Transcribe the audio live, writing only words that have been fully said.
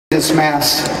This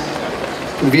Mass,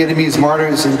 the Vietnamese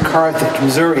martyrs in Carthage,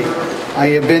 Missouri. I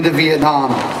have been to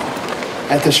Vietnam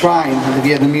at the shrine of the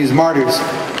Vietnamese martyrs.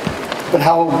 But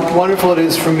how wonderful it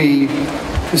is for me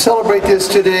to celebrate this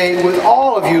today with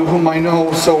all of you whom I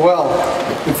know so well,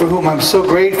 and for whom I'm so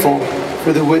grateful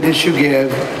for the witness you give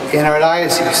in our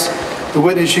diocese, the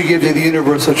witness you give to the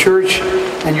Universal Church,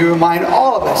 and you remind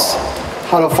all of us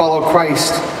how to follow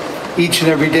Christ each and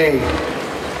every day,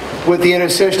 with the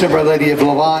intercession of Our Lady of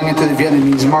Lavang and to the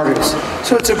Vietnamese martyrs.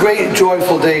 So it's a great,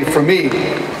 joyful day for me,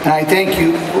 and I thank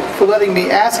you for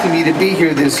asking me to be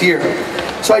here this year.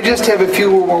 So I just have a few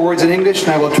more words in English,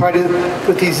 and I will try to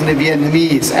put these into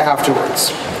Vietnamese afterwards.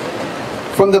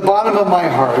 From the bottom of my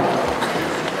heart,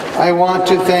 I want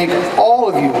to thank all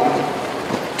of you,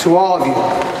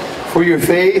 for your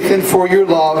faith and for your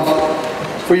love,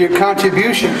 for your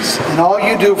contributions, and all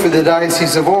you do for the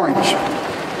Diocese of Orange.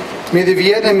 May the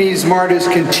Vietnamese martyrs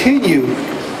continue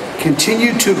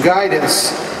to guide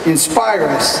us, inspire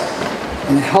us,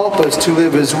 and help us to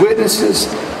live as witnesses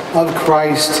of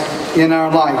Christ in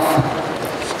our life.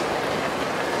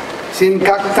 Xin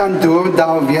các thánh chúa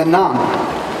đạo Việt Nam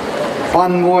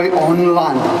ban ngôi ổn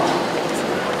lành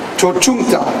cho chúng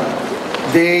ta,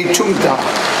 để chúng ta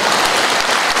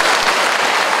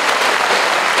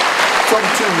trong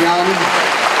chung nhân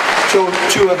cho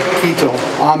Chúa Kitô.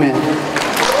 Amen.